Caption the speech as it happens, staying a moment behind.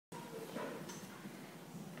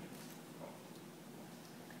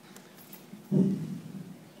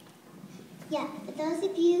Yeah, for those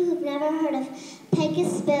of you who've never heard of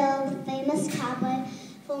Pegasus Bill, the famous cowboy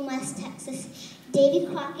from West Texas, Davy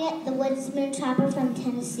Crockett, the woodsman trapper from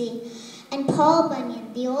Tennessee, and Paul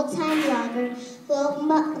Bunyan, the old-time logger who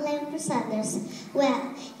opened up the land for settlers,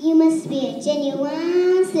 well, you must be a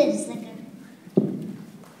genuine city slicker.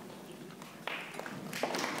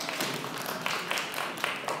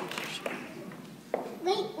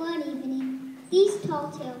 Late one evening, these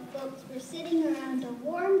tall-tale folks were sitting around a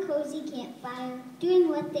warm, cozy campfire, doing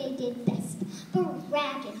what they did best,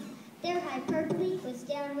 bragging. Their hyperbole was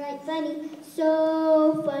downright funny,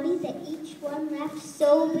 so funny that each one laughed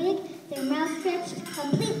so big their mouths stretched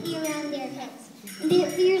completely around their heads, and their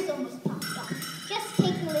ears almost popped off. Just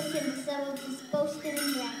take a listen to some of this boasting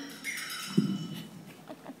and bragging.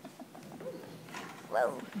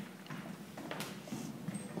 Whoa.